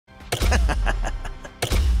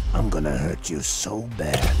I'm gonna hurt you so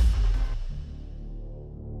bad.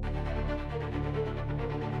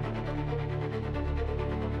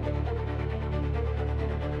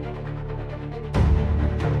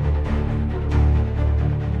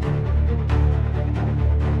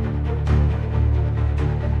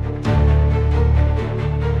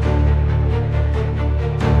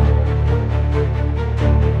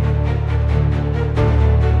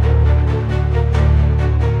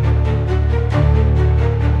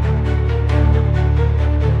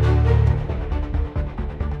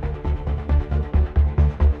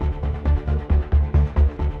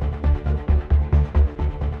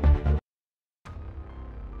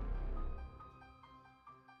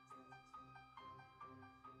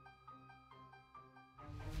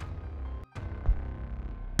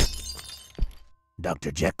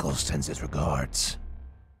 Dr. Jekyll sends his regards.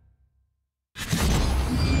 Feel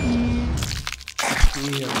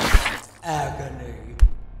that agony.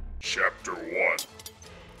 Chapter 1.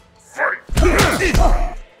 Fight!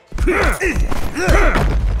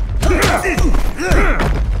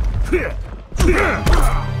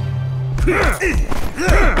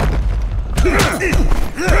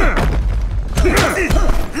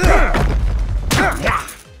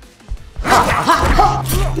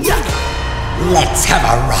 Let's have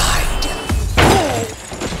a ride.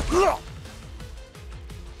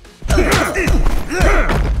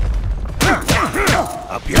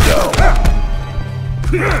 Up you go.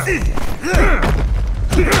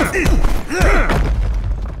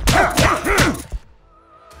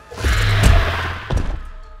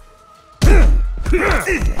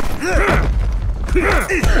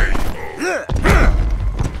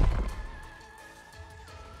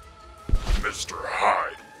 Mr.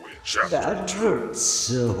 Hyde with Chapter That 2. hurts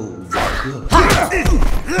so good.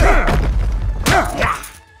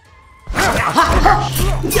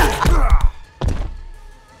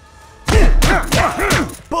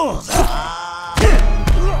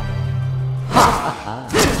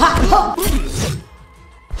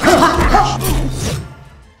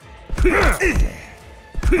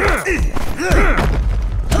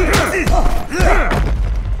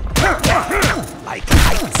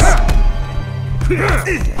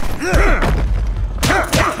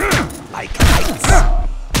 Like heights. Like heights.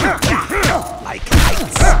 Like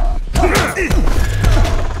heights.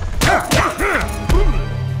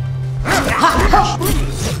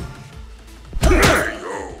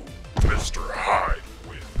 Hey-yo, Mr. Hyde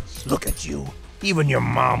wins. Look at you. Even your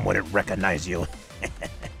mom wouldn't recognize you.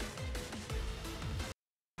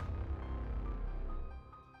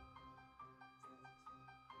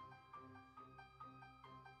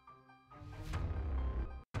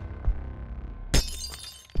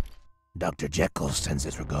 Dr. Jekyll sends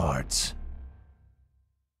his regards.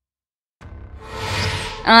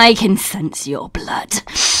 I can sense your blood.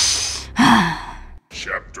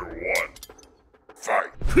 Chapter 1.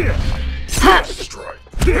 Fight! Strike!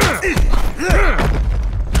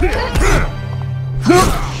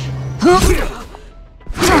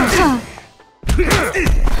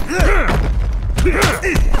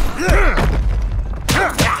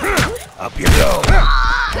 Up you go.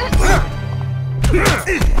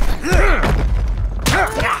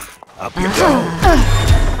 Up you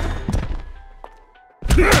go.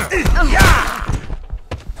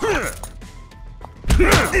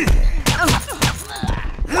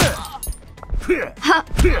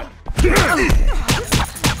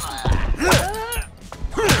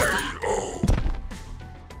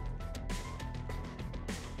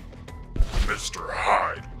 Mr.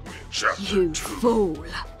 Hyde with Chapter You 2. fool.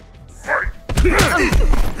 Fight!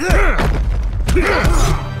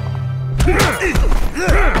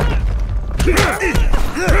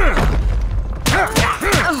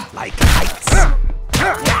 Like heights.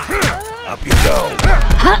 Up you go.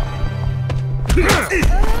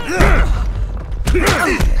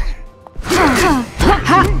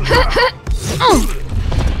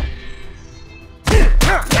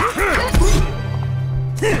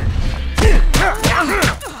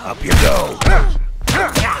 Up you go.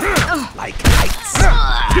 Like heights.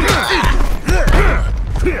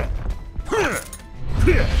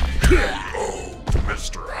 Oh,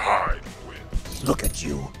 Mr. Hyde wins. Look at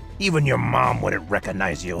you. Even your mom wouldn't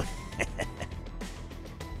recognize you.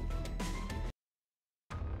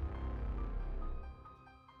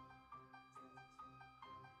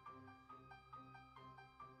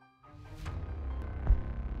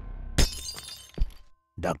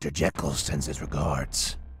 Dr. Jekyll sends his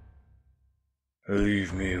regards.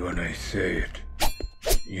 Believe me when I say it.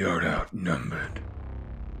 You're outnumbered.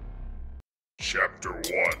 Chapter 1.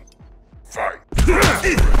 Fight!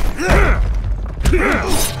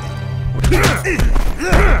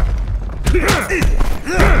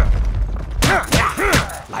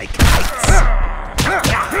 Like heights.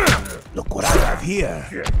 Look what I have here.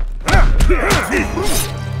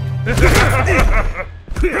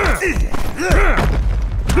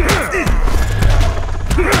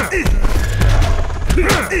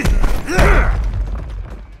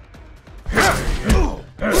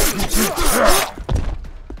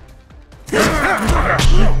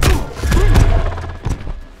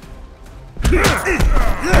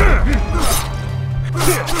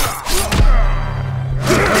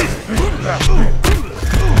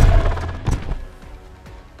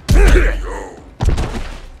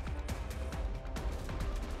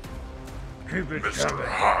 Mr.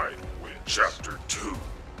 Hyde with Chapter 2.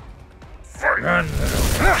 Fight! Run, little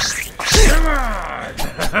bastard. Come on!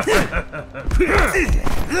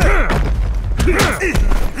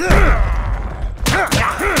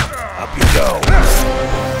 Up you go.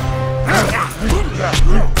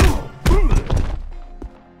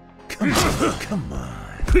 Come on.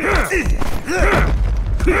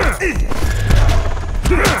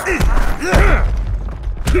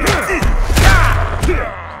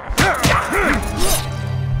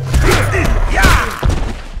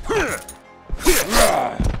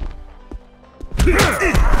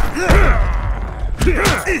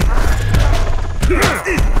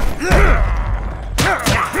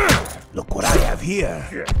 Look what I have here.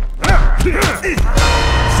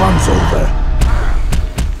 Fun's over.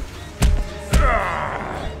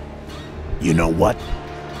 You know what?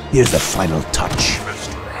 Here's the final touch.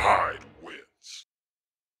 Mr. Hyde wins.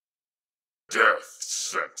 Death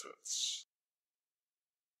sentence.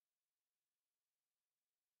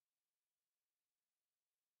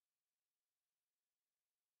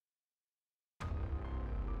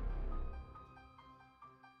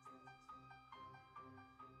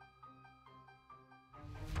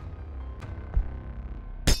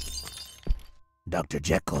 Dr.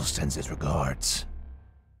 Jekyll sends his regards.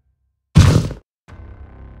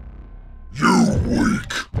 You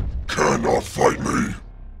weak cannot fight me.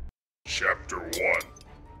 Chapter 1.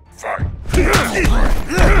 Fight!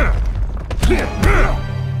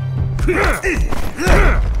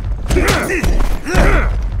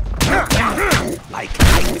 Like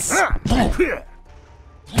heights.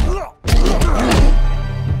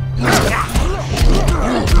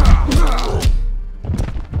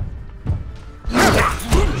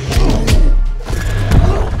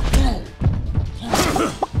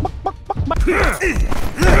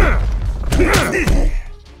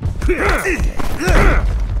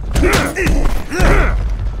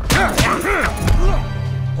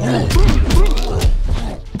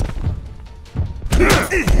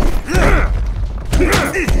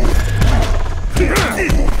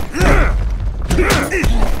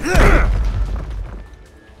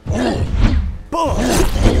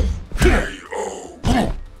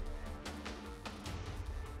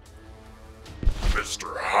 Mr.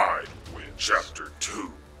 Hyde with Chapter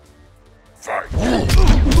 2. Fight!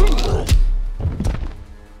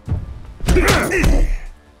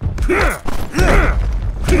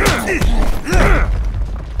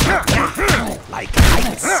 Like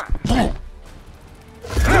heights.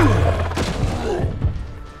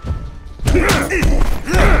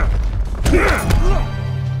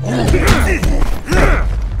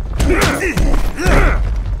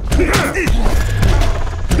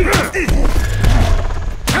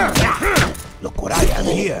 Look what I have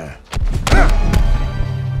here.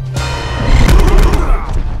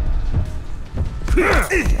 Feel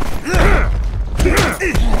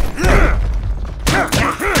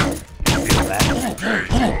that?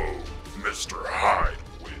 Mr. Hyde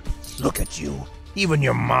wins. Look at you. Even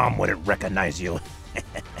your mom wouldn't recognize you.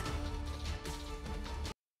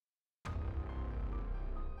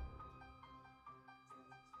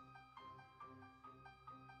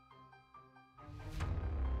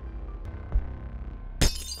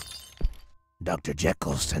 Dr.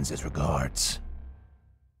 Jekyll sends his regards.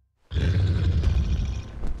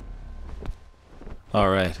 All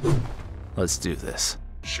right, let's do this.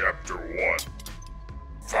 Chapter 1.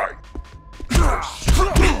 Fight!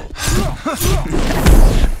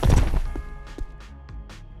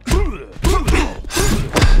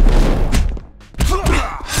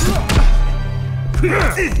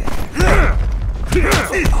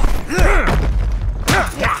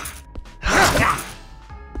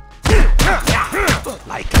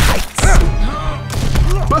 Like heights.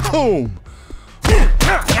 Boom!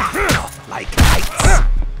 Like heights.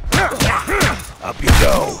 Up you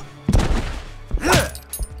go.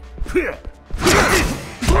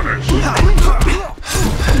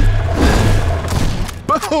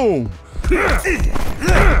 Boom!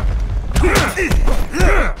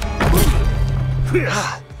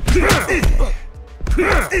 Mr.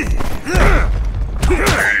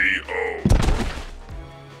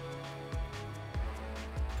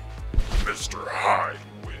 Hyde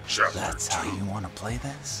with Chapter That's 2. how you want to play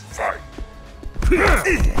this? Fight.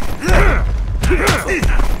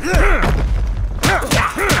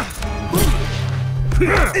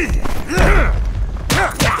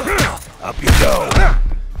 Up you go.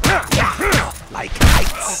 Like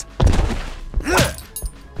heights.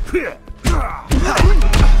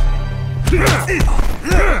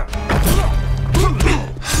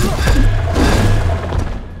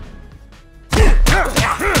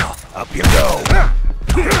 Up you go.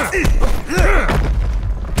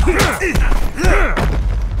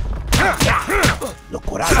 Look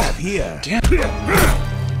what I have here. Damn.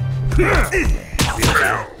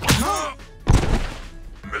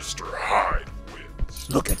 Mr. Hyde wins.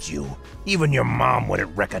 Look at you. Even your mom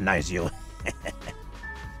wouldn't recognize you.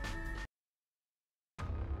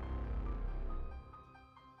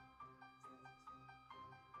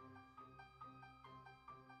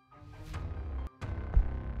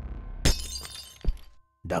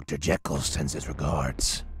 Dr. Jekyll sends his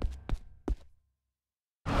regards.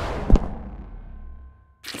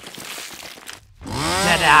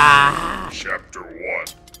 Ta-da! Chapter 1.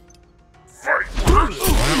 Fight!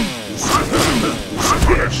 Punishment.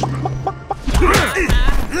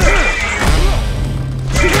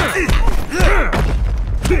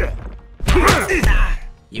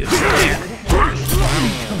 You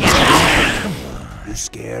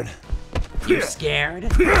scared? You scared? You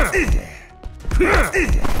scared? You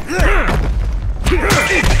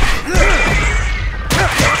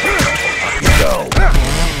go.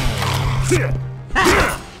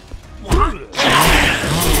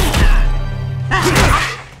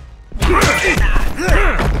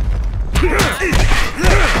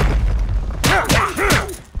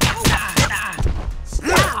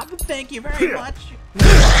 Stop! Thank you very much.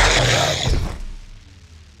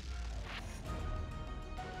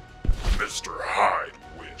 Mr. Hyde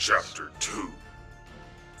with Chapter 2.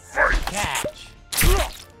 Fight! Catch.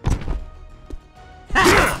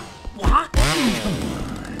 What?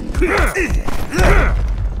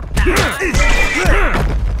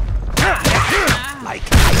 Like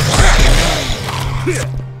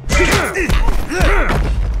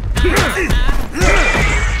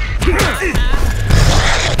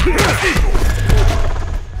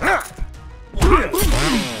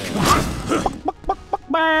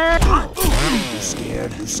You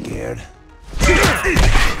scared? You scared?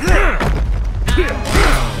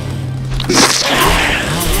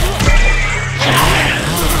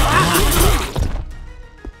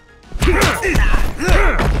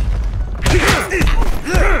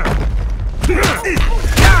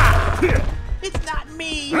 It's not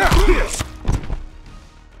me.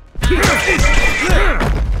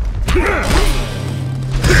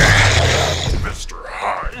 Mr.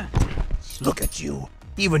 Hyde wins. Look at you.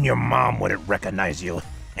 Even your mom wouldn't recognize you.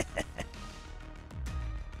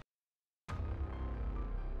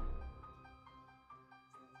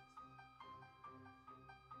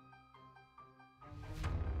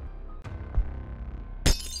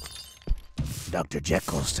 Dr.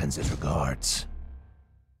 Jekyll sends his regards.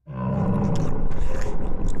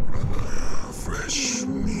 Fresh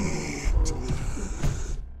meat.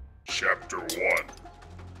 Chapter 1.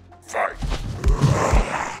 Fight!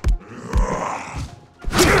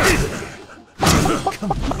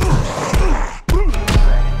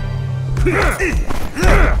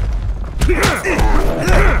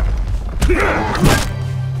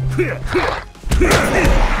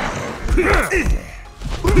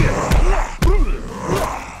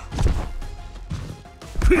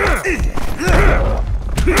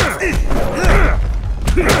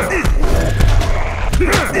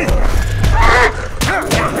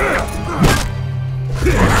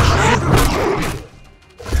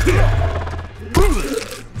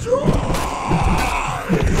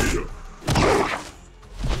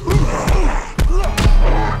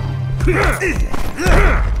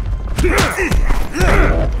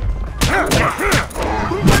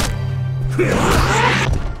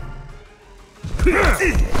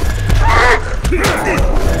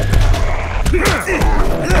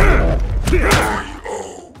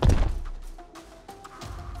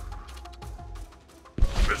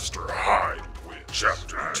 Mr. Hyde with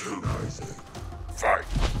Chapter 2. Fight!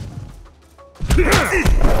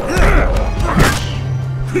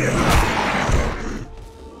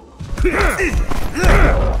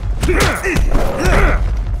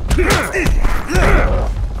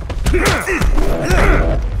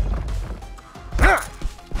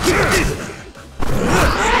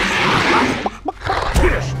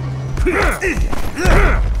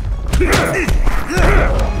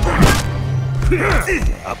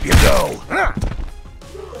 Up you go.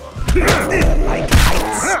 Like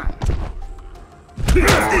heights.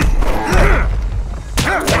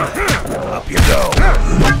 Up you go.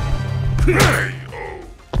 K.O.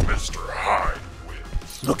 Mr. Hyde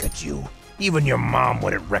wins. Look at you. Even your mom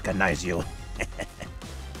wouldn't recognize you.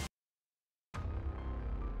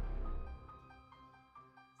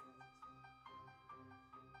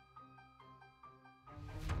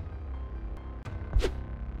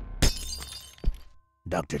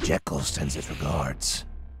 Dr. Jekyll sends his regards.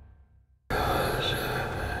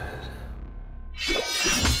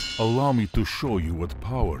 Allow me to show you what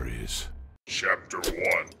power is. Chapter 1.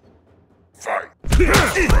 Fight.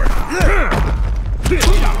 That's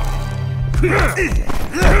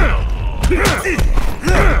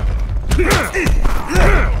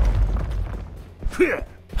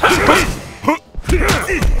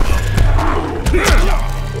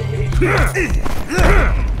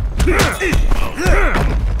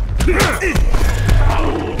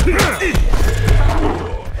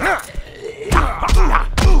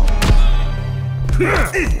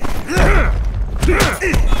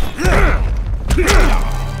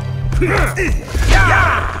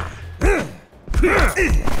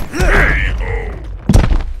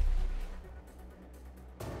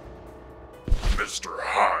Mr.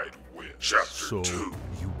 Hyde wins. Chapter So, 2.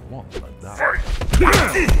 you want to die? Fight.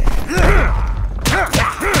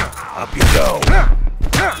 Up you go.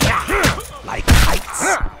 Like heights.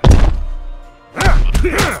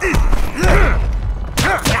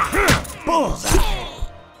 Bullseye.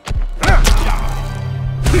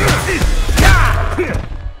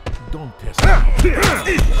 Don't test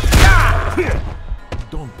me.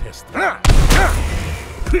 Don't test me.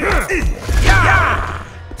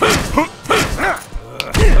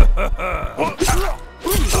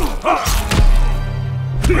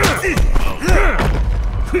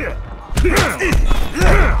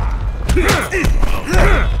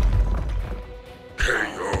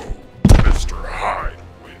 K.O. Mr. Hyde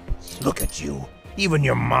wins. Look at you. Even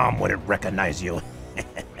your mom wouldn't recognize you.